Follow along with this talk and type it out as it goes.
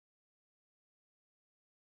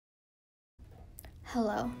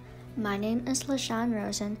Hello, my name is LiShan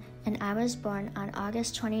Rosen, and I was born on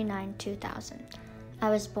August 29, 2000. I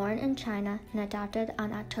was born in China and adopted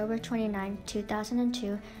on October 29,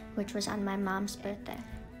 2002, which was on my mom's birthday.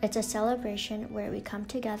 It's a celebration where we come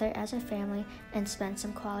together as a family and spend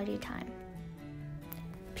some quality time.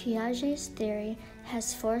 Piaget's theory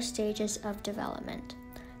has 4 stages of development.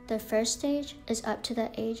 The first stage is up to the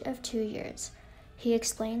age of 2 years. He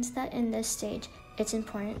explains that in this stage, it's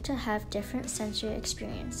important to have different sensory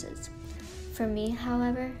experiences. For me,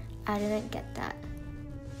 however, I didn't get that.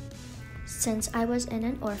 Since I was in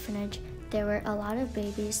an orphanage, there were a lot of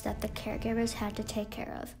babies that the caregivers had to take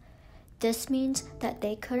care of. This means that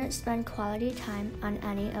they couldn't spend quality time on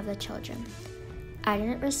any of the children. I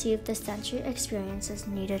didn't receive the sensory experiences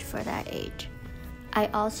needed for that age. I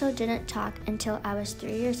also didn't talk until I was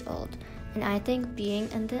 3 years old, and I think being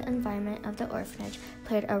in the environment of the orphanage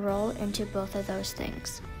played a role into both of those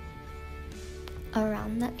things.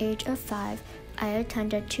 Around the age of 5, I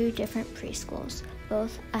attended 2 different preschools,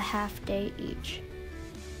 both a half day each.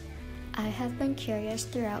 I have been curious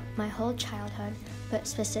throughout my whole childhood, but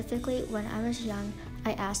specifically when I was young,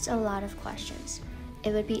 I asked a lot of questions.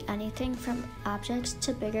 It would be anything from objects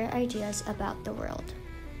to bigger ideas about the world.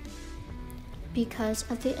 Because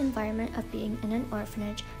of the environment of being in an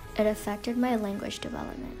orphanage, it affected my language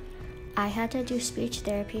development. I had to do speech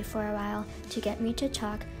therapy for a while to get me to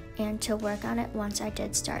talk and to work on it once I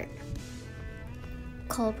did start.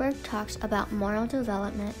 Kohlberg talks about moral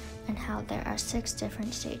development and how there are 6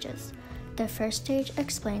 different stages. The first stage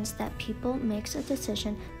explains that people makes a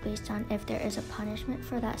decision based on if there is a punishment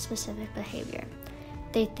for that specific behavior.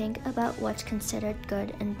 They think about what's considered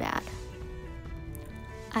good and bad.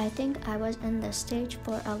 I think I was in this stage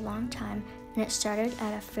for a long time, and it started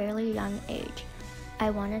at a fairly young age. I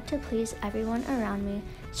wanted to please everyone around me,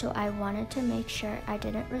 so I wanted to make sure I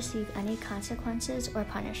didn't receive any consequences or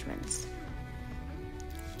punishments.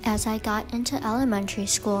 As I got into elementary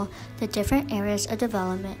school, the different areas of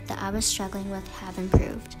development that I was struggling with have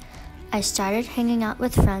improved. I started hanging out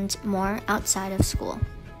with friends more outside of school.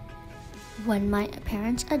 When my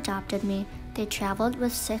parents adopted me, they traveled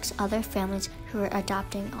with 6 other families who were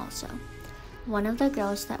adopting also. One of the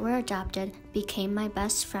girls that were adopted became my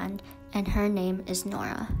best friend, and her name is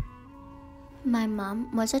Nora. My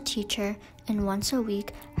mom was a teacher, and once a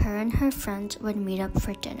week, her and her friends would meet up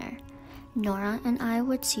for dinner. Nora and I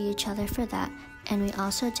would see each other for that, and we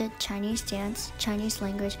also did Chinese dance, Chinese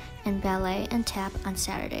language, and ballet and tap on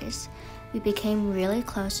Saturdays. We became really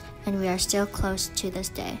close, and we are still close to this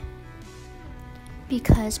day.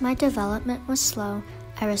 Because my development was slow,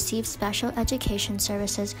 I received special education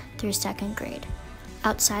services through 2nd grade.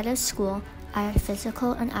 Outside of school, I had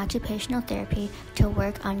physical and occupational therapy to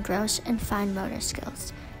work on gross and fine motor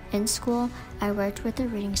skills. In school, I worked with a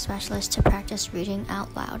reading specialist to practice reading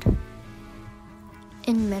out loud.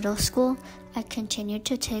 In middle school, I continued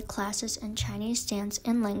to take classes in Chinese dance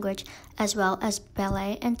and language, as well as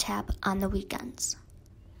ballet and tap on the weekends.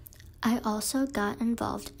 I also got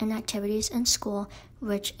involved in activities in school,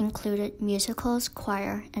 which included musicals,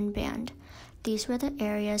 choir, and band. These were the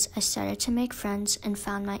areas I started to make friends and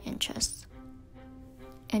found my interests.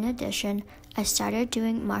 In addition, I started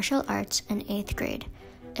doing martial arts in 8th grade.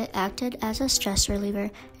 It acted as a stress reliever,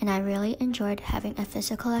 and I really enjoyed having a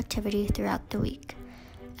physical activity throughout the week.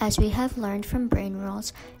 As we have learned from brain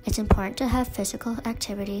rules, it's important to have physical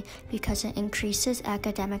activity because it increases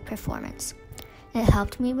academic performance. It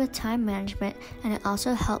helped me with time management, and it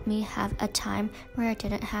also helped me have a time where I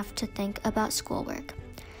didn't have to think about schoolwork.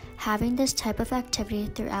 Having this type of activity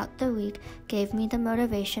throughout the week gave me the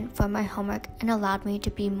motivation for my homework and allowed me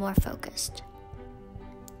to be more focused.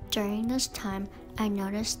 During this time, I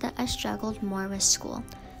noticed that I struggled more with school.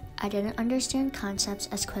 I didn't understand concepts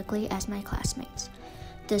as quickly as my classmates.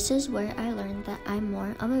 This is where I learned that I'm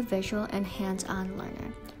more of a visual and hands-on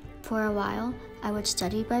learner. For a while, I would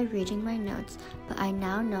study by reading my notes, but I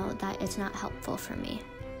now know that it's not helpful for me.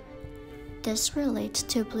 This relates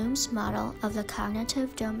to Bloom's model of the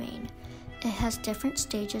cognitive domain. It has different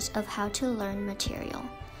stages of how to learn material.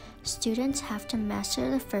 Students have to master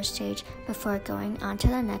the first stage before going on to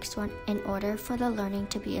the next one in order for the learning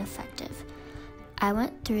to be effective. I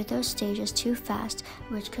went through those stages too fast,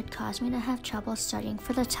 which could cause me to have trouble studying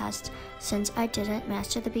for the test since I didn't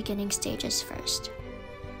master the beginning stages first.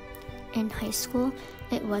 In high school,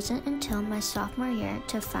 it wasn't until my sophomore year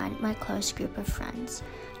to find my close group of friends.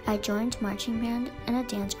 I joined marching band and a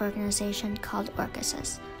dance organization called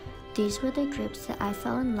Orchesis. These were the groups that I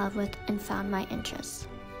fell in love with and found my interests.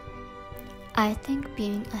 I think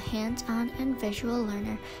being a hands-on and visual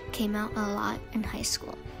learner came out a lot in high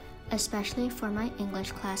school. Especially for my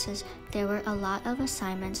English classes, there were a lot of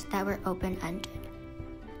assignments that were open-ended.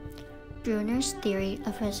 Bruner's theory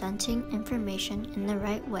of presenting information in the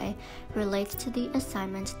right way relates to the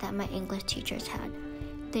assignments that my English teachers had.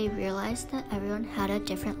 They realized that everyone had a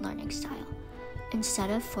different learning style.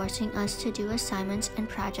 Instead of forcing us to do assignments and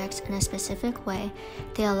projects in a specific way,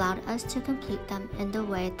 they allowed us to complete them in the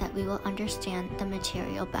way that we will understand the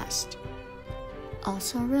material best.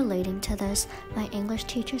 Also relating to this, my English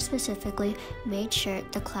teacher specifically made sure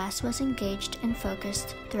the class was engaged and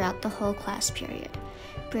focused throughout the whole class period.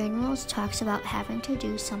 Brain Rules talks about having to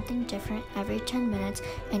do something different every 10 minutes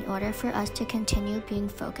in order for us to continue being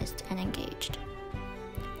focused and engaged.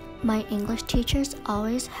 My English teachers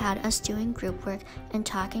always had us doing group work and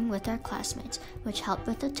talking with our classmates, which helped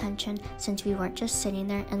with attention since we weren't just sitting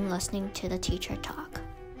there and listening to the teacher talk.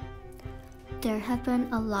 There have been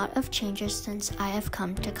a lot of changes since I have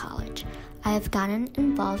come to college. I have gotten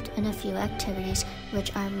involved in a few activities,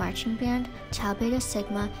 which are marching band, Tau Beta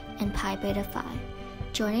Sigma, and Pi Beta Phi.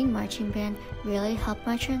 Joining marching band really helped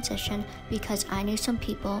my transition because I knew some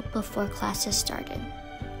people before classes started.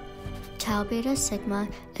 Tau Beta Sigma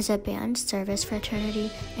is a band service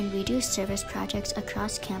fraternity, and we do service projects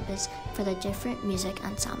across campus for the different music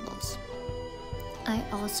ensembles. I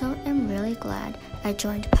also am really glad I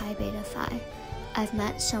joined Pi Beta Phi. I've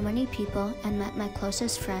met so many people and met my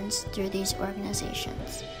closest friends through these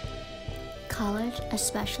organizations. College,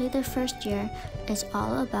 especially the first year, is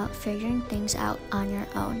all about figuring things out on your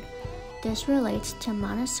own. This relates to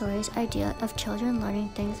Montessori's idea of children learning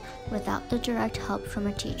things without the direct help from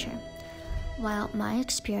a teacher. While my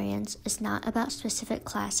experience is not about specific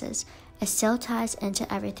classes, it still ties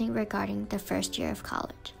into everything regarding the first year of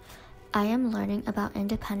college. I am learning about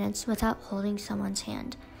independence without holding someone's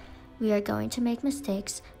hand. We are going to make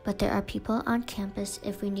mistakes, but there are people on campus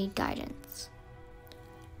if we need guidance.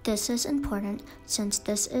 This is important since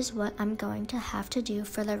this is what I'm going to have to do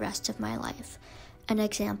for the rest of my life. An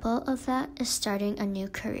example of that is starting a new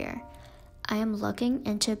career. I am looking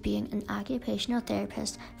into being an occupational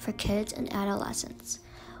therapist for kids and adolescents.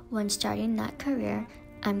 When starting that career,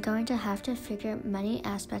 I'm going to have to figure many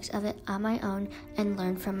aspects of it on my own and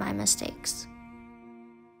learn from my mistakes.